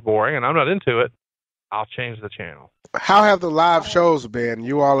wrestling's boring and I'm not into it, I'll change the channel. How have the live shows been?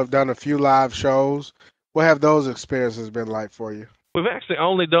 You all have done a few live shows. What have those experiences been like for you? We've actually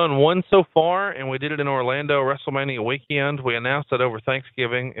only done one so far, and we did it in Orlando, WrestleMania weekend. We announced it over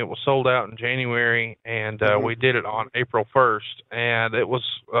Thanksgiving. It was sold out in January, and we did it on April 1st, and it was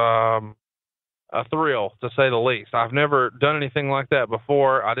a thrill, to say the least. I've never done anything like that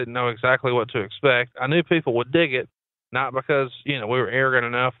before. I didn't know exactly what to expect. I knew people would dig it, not because, we were arrogant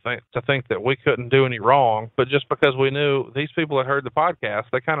enough to think that we couldn't do any wrong, but just because we knew these people had heard the podcast,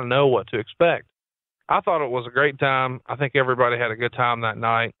 they kind of know what to expect. I thought it was a great time. I think everybody had a good time that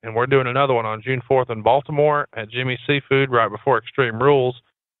night, and we're doing another one on June 4th in Baltimore at Jimmy's Seafood right before Extreme Rules,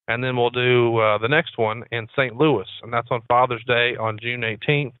 and then we'll do the next one in St. Louis, and that's on Father's Day on June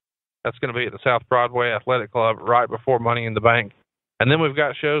 18th. That's going to be at the South Broadway Athletic Club right before Money in the Bank. And then we've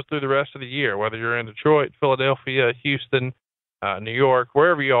got shows through the rest of the year, whether you're in Detroit, Philadelphia, Houston, New York,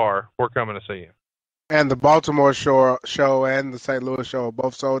 wherever you are, we're coming to see you. And the Baltimore show and the St. Louis show are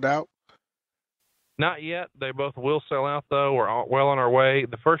both sold out? Not yet. They both will sell out, though. We're well on our way.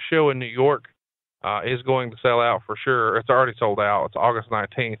 The first show in New York is going to sell out for sure. It's already sold out. It's August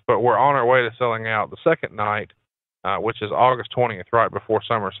 19th, but we're on our way to selling out the second night, which is August 20th, right before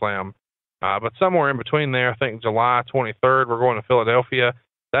SummerSlam. But somewhere in between there, I think July 23rd, we're going to Philadelphia.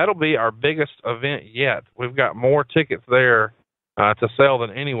 That'll be our biggest event yet. We've got more tickets there to sell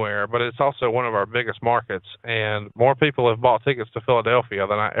than anywhere, but it's also one of our biggest markets, and more people have bought tickets to Philadelphia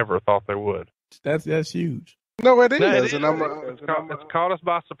than I ever thought they would. That's huge. No, it is. It's caught us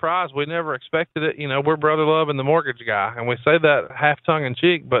by surprise. We never expected it. We're Brother Love and the Mortgage Guy, and we say that half tongue in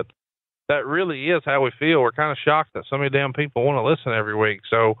cheek, but that really is how we feel. We're kind of shocked that so many damn people want to listen every week.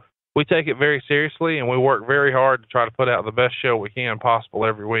 So we take it very seriously, and we work very hard to try to put out the best show we can possible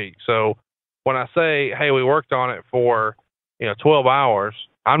every week. So when I say, hey, we worked on it for 12 hours,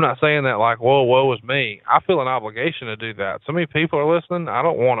 I'm not saying that like, woe is me. I feel an obligation to do that. So many people are listening. I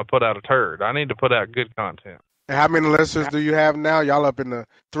don't want to put out a turd. I need to put out good content. And how many listeners do you have now? Y'all up in the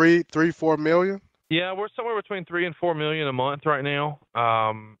 4 million? Yeah, we're somewhere between 3 and 4 million a month right now,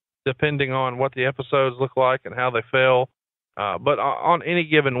 depending on what the episodes look like and how they fell. But on any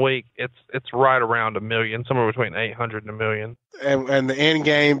given week, it's right around 1 million, somewhere between 800 and 1 million. And the end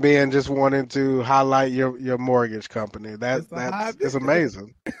game being just wanting to highlight your mortgage company. That's it's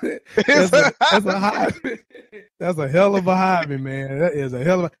amazing. That's a hobby. That's a hell of a hobby, man. That is a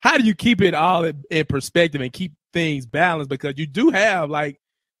hell of a. How do you keep it all in perspective and keep things balanced? Because you do have like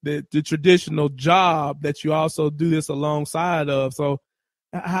the traditional job that you also do this alongside of. So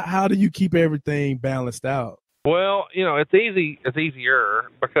how do you keep everything balanced out? Well, it's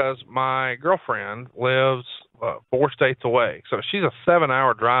easier because my girlfriend lives 4 states away. So she's a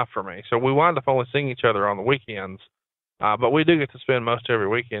 7-hour drive for me. So we wind up only seeing each other on the weekends. But we do get to spend most every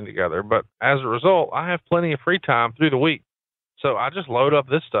weekend together. But as a result, I have plenty of free time through the week. So I just load up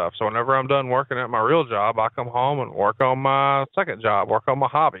this stuff. So whenever I'm done working at my real job, I come home and work on my second job, work on my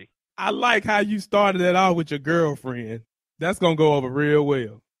hobby. I like how you started it off with your girlfriend. That's going to go over real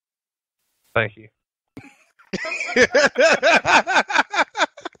well. Thank you.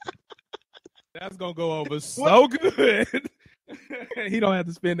 That's going to go over so good. He don't have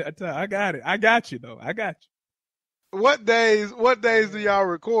to spend that time. I got it. I got you, though. I got you. What days do y'all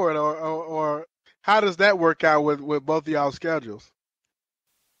record, or how does that work out with both of y'all schedules?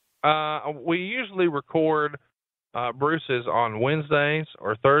 We usually record Bruce's on Wednesdays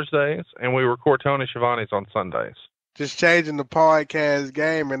or Thursdays, and we record Tony Schiavone's on Sundays. Just changing the podcast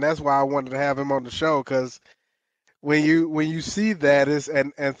game, and that's why I wanted to have him on the show, because when you see that,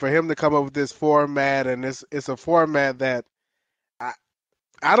 and for him to come up with this format, and it's a format that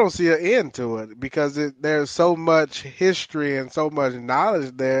I don't see an end to it, because there's so much history and so much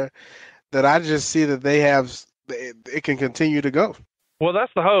knowledge there that I just see that it can continue to go. Well,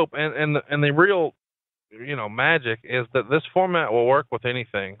 that's the hope, and the real, magic is that this format will work with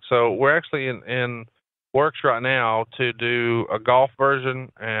anything. So we're actually in works right now to do a golf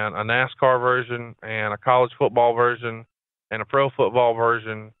version and a NASCAR version and a college football version and a pro football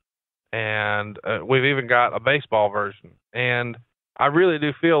version, and we've even got a baseball version. And I really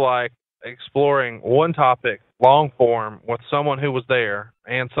do feel like exploring one topic long form with someone who was there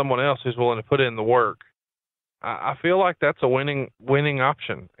and someone else who's willing to put in the work. I feel like that's a winning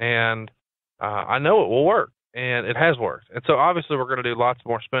option, and I know it will work, and it has worked. And so obviously we're going to do lots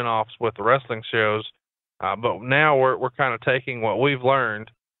more spinoffs with the wrestling shows, but now we're kind of taking what we've learned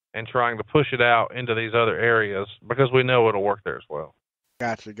and trying to push it out into these other areas because we know it'll work there as well.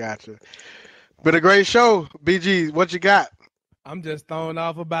 Gotcha. Been a great show. BG, what you got? I'm just thrown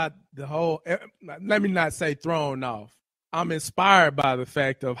off about the whole, let me not say thrown off. I'm inspired by the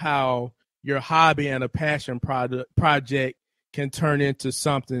fact of how your hobby and a passion project can turn into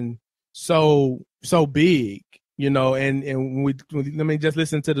something so big, and let me just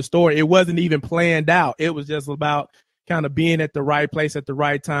listen to the story. It wasn't even planned out. It was just about kind of being at the right place at the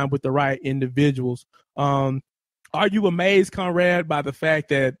right time with the right individuals. Are you amazed, Conrad, by the fact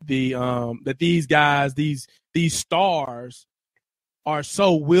that that these guys, these stars, are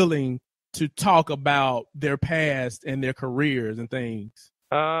so willing to talk about their past and their careers and things?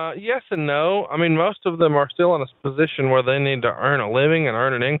 Yes and no. I mean, most of them are still in a position where they need to earn a living and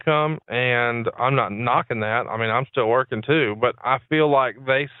earn an income, and I'm not knocking that. I mean, I'm still working too, but I feel like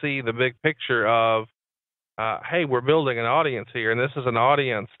they see the big picture of, hey, we're building an audience here, and this is an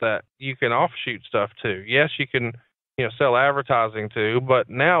audience that you can offshoot stuff to. Yes, you can, sell advertising to, but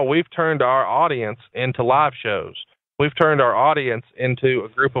now we've turned our audience into live shows. We've turned our audience into a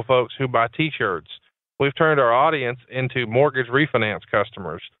group of folks who buy T-shirts. We've turned our audience into mortgage refinance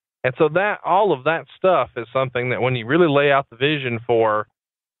customers. And so all of that stuff is something that when you really lay out the vision for,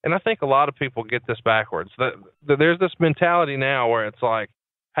 and I think a lot of people get this backwards, that there's this mentality now where it's like,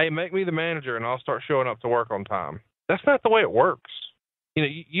 hey, make me the manager and I'll start showing up to work on time. That's not the way it works.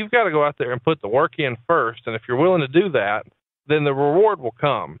 You've got to go out there and put the work in first. And if you're willing to do that, then the reward will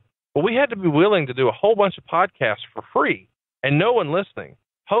come. But we had to be willing to do a whole bunch of podcasts for free and no one listening,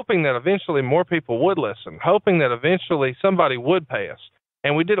 hoping that eventually more people would listen, hoping that eventually somebody would pay us.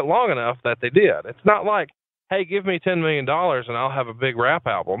 And we did it long enough that they did. It's not like, hey, give me $10 million and I'll have a big rap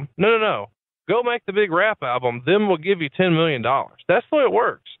album. No. Go make the big rap album, then we'll give you $10 million. That's the way it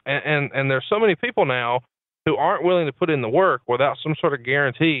works. And there's so many people now who aren't willing to put in the work without some sort of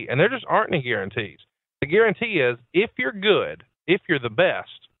guarantee, and there just aren't any guarantees. The guarantee is if you're good, if you're the best,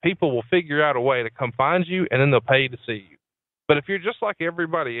 people will figure out a way to come find you, and then they'll pay to see you. But if you're just like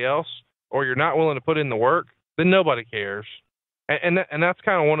everybody else, or you're not willing to put in the work, then nobody cares. And that's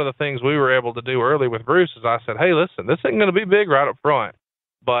kind of one of the things we were able to do early with Bruce is I said, hey, listen, this ain't going to be big right up front,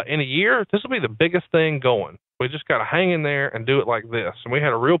 but in a year, this will be the biggest thing going. We just got to hang in there and do it like this. And we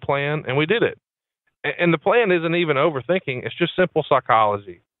had a real plan, and we did it. And the plan isn't even overthinking. It's just simple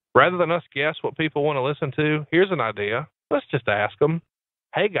psychology. Rather than us guess what people want to listen to, here's an idea. Let's just ask them,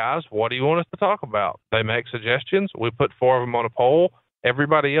 hey, guys, what do you want us to talk about? They make suggestions. We put 4 of them on a poll.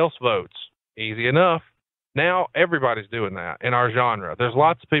 Everybody else votes. Easy enough. Now everybody's doing that in our genre. There's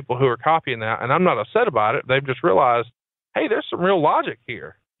lots of people who are copying that, and I'm not upset about it. They've just realized, hey, there's some real logic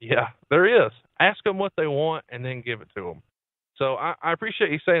here. Yeah, there is. Ask them what they want and then give it to them. So I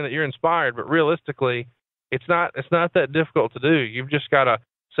appreciate you saying that you're inspired, but realistically, it's not that difficult to do. You've just got to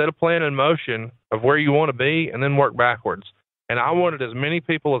set a plan in motion of where you want to be and then work backwards. And I wanted as many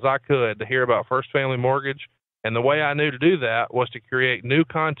people as I could to hear about First Family Mortgage. And the way I knew to do that was to create new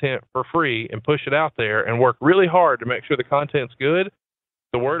content for free and push it out there and work really hard to make sure the content's good.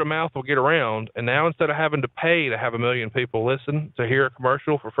 The word of mouth will get around. And now instead of having to pay to have 1 million people listen to hear a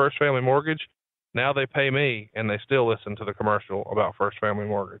commercial for First Family Mortgage, now they pay me and they still listen to the commercial about First Family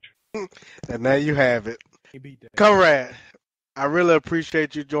Mortgage. And there you have it. Conrad, I really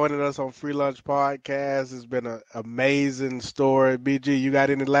appreciate you joining us on FreeLunch Podcast. It's been an amazing story. BG, you got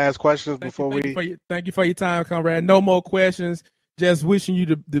any last questions before we? Thank you for your time, Conrad. No more questions. Just wishing you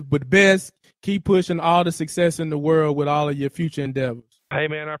the best. Keep pushing all the success in the world with all of your future endeavors. Hey,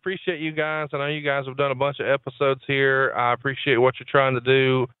 man, I appreciate you guys. I know you guys have done a bunch of episodes here. I appreciate what you're trying to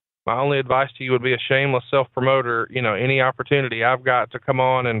do. My only advice to you would be a shameless self-promoter. You know, any opportunity I've got to come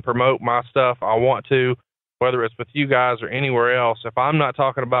on and promote my stuff, I want to, whether it's with you guys or anywhere else. If I'm not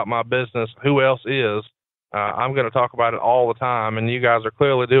talking about my business, who else is? I'm going to talk about it all the time, and you guys are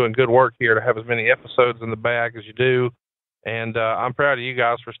clearly doing good work here to have as many episodes in the bag as you do. And I'm proud of you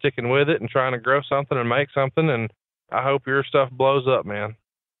guys for sticking with it and trying to grow something and make something, and I hope your stuff blows up, man.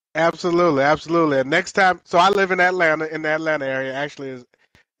 Absolutely, absolutely. And next time, so I live in Atlanta, in the Atlanta area, actually is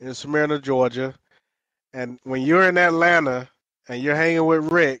in Smyrna, Georgia. And when you're in Atlanta and you're hanging with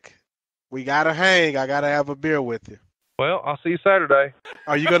Rick, we got to hang. I got to have a beer with you. Well, I'll see you Saturday.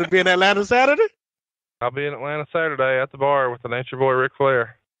 Are you going to be in Atlanta Saturday? I'll be in Atlanta Saturday at the bar with the Nature Boy Ric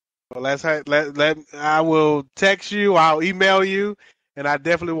Flair. Well, I will text you. I'll email you, and I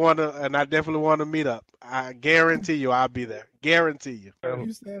definitely want to meet up. I guarantee you, I'll be there. Guarantee you.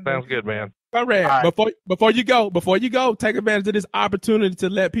 Sounds good, man. All right. Before you go, take advantage of this opportunity to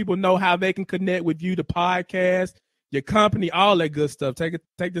let people know how they can connect with you, the podcast, your company, all that good stuff.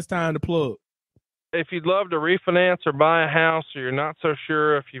 Take this time to plug. If you'd love to refinance or buy a house, or you're not so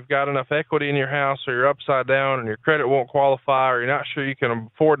sure if you've got enough equity in your house, or you're upside down and your credit won't qualify, or you're not sure you can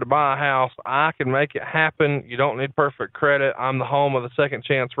afford to buy a house, I can make it happen. You don't need perfect credit. I'm the home of the second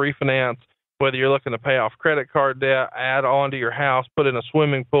chance refinance. Whether you're looking to pay off credit card debt, add on to your house, put in a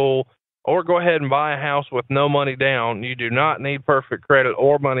swimming pool, or go ahead and buy a house with no money down, you do not need perfect credit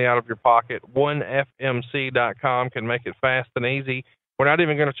or money out of your pocket. 1FMC.com can make it fast and easy. We're not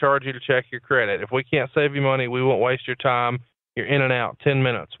even going to charge you to check your credit. If we can't save you money, we won't waste your time. You're in and out, 10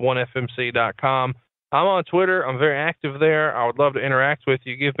 minutes, 1FMC.com. I'm on Twitter. I'm very active there. I would love to interact with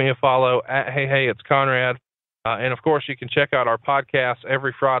you. Give me a follow at Hey, it's Conrad. And, of course, you can check out our podcast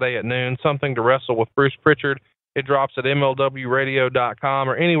every Friday at noon, Something to Wrestle with Bruce Prichard. It drops at MLWradio.com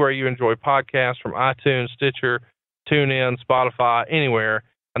or anywhere you enjoy podcasts, from iTunes, Stitcher, TuneIn, Spotify, anywhere.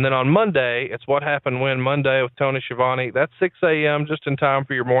 And then on Monday, it's What Happened When Monday with Tony Schiavone. That's 6 a.m., just in time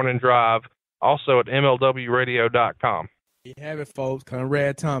for your morning drive, also at MLWradio.com. You have it, folks.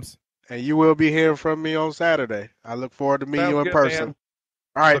 Conrad Thompson. And you will be hearing from me on Saturday. I look forward to meeting you in person. Man.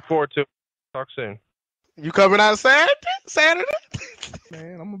 All right. Look forward to it. Talk soon. You coming out Saturday?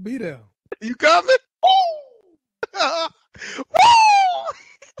 Man, I'm going to be there. You coming?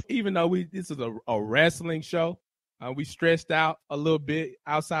 Even though this is a wrestling show, we stretched out a little bit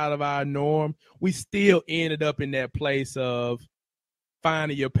outside of our norm, we still ended up in that place of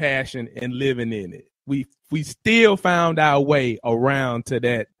finding your passion and living in it. We still found our way around to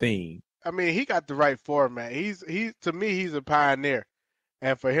that theme. I mean, he got the right format. To me, he's a pioneer.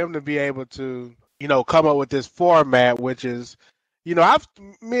 And for him to be able to, come up with this format, which is, me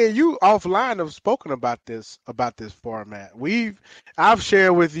and you offline have spoken about this format. I've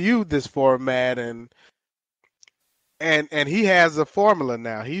shared with you this format, and he has a formula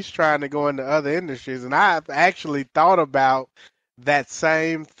now. He's trying to go into other industries, and I've actually thought about that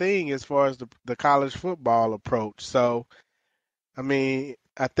same thing as far as the college football approach. So, I mean,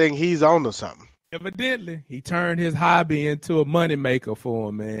 I think he's on to something. Evidently, he turned his hobby into a moneymaker for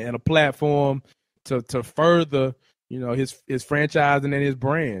him, man, and a platform to further, his franchising and his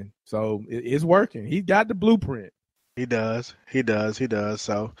brand. So it's working. He got the blueprint. He does.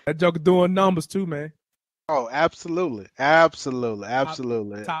 So that joker doing numbers too, man. Oh, absolutely. Top 10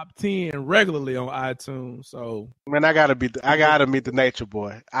 regularly on iTunes. So man, I gotta meet the Nature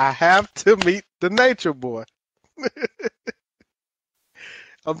Boy. I have to meet the Nature Boy.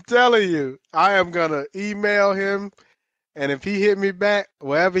 I'm telling you, I am gonna email him And if he hit me back,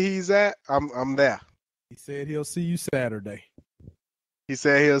 wherever he's at, I'm there. He said he'll see you Saturday. He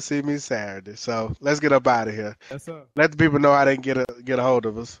said he'll see me Saturday. So let's get up out of here. That's up. Let the people know how they can get a hold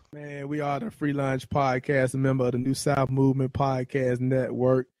of us. Man, we are the FreeLunch Podcast, a member of the New South Movement Podcast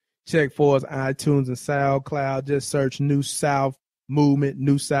Network. Check for us iTunes and SoundCloud. Just search New South Movement,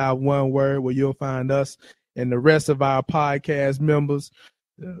 New South, one word, where you'll find us and the rest of our podcast members.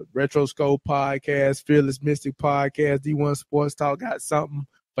 The Retro Scope Podcast, Fearless Mystic Podcast, D1 Sports Talk, got something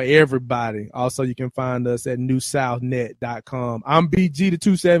for everybody. Also, you can find us at newsouthnet.com. I'm BG the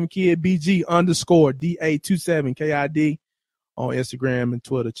 27 Kid, BG _ DA27 KID on Instagram and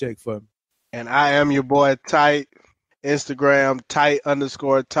Twitter. Check for me. And I am your boy Tight, Instagram tight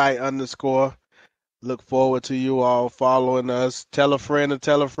 _. Look forward to you all following us. Tell a friend to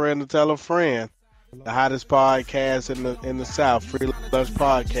tell a friend to tell a friend. The hottest podcast in the South, FreeLunch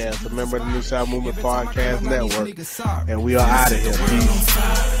Podcast, a member of the New South Movement Podcast Network. And we are out of here. Peace.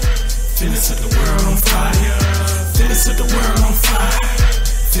 Finna set the world on fire. Finna set the world on fire.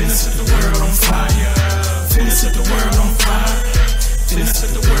 Finna set the world on fire. Finna set the world on fire. Finna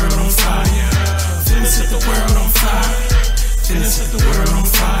set the world on fire. Finna set the world on fire. Finna set the world on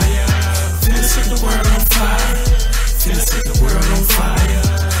fire. Finna set the world on fire. Finna set the world on fire.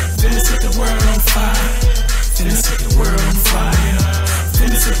 Finna set the world on fire. Finna set the world on fire.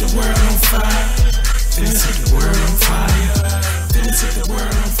 Finna set the world on fire.